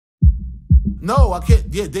No, I can't.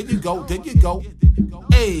 Yeah, there you go. There you go.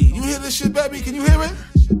 Hey, you hear this shit, baby? Can you hear it?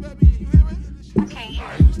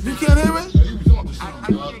 You can't hear it?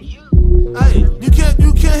 Hey, you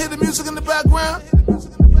can't hear the music in the background?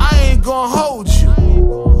 I ain't gonna hold you.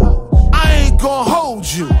 I ain't gonna hold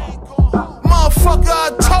you. Motherfucker,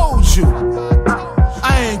 I told you.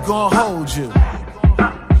 I ain't gonna hold you.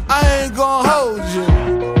 I ain't gonna hold you.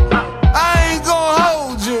 I ain't gonna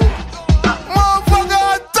hold you. Motherfucker,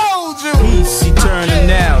 I told you. Peace eternal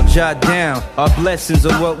now, jot down. Our blessings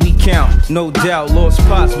are what we count. No doubt, lost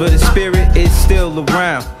pots, but the spirit is still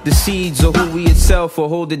around. The seeds of who we itself will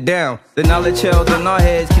hold it down. The knowledge held in our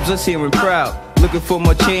heads keeps us hearing proud. Looking for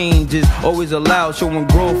more changes, always allowed. Showing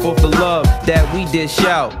growth off the love that we dish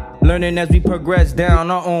out. Learning as we progress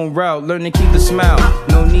down our own route. Learn to keep a smile,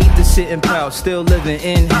 no need to sit and pout. Still living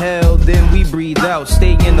in hell, then we breathe out.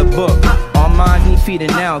 Stay in the book, our minds need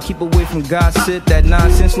feeding now. Keep away from gossip, that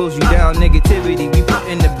nonsense slows you down. Negativity, we put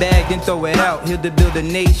in the bag, then throw it out. Here to build a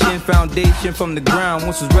nation, foundation from the ground.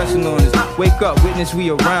 Once was resting on us, wake up, witness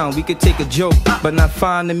we around. We could take a joke, but not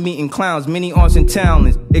find the meeting clowns. Many arts and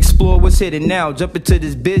talents, explore what's hidden now. Jump into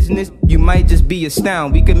this business, you might just be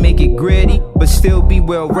astounded. We can make it gritty, but still be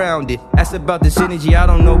well-rounded. That's about this energy, I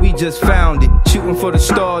don't know, we just found it. Shooting for the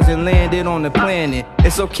stars and landed on the planet.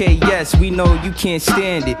 It's okay, yes, we know you can't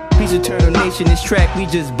stand it. Peace Eternal Nation, this track, we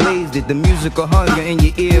just blazed it. The musical hunger in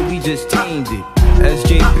your ear, we just tamed it.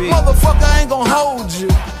 SJB. Motherfucker, I ain't gonna hold you.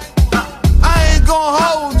 I ain't gonna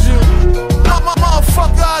hold you.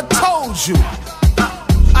 Motherfucker, I told you.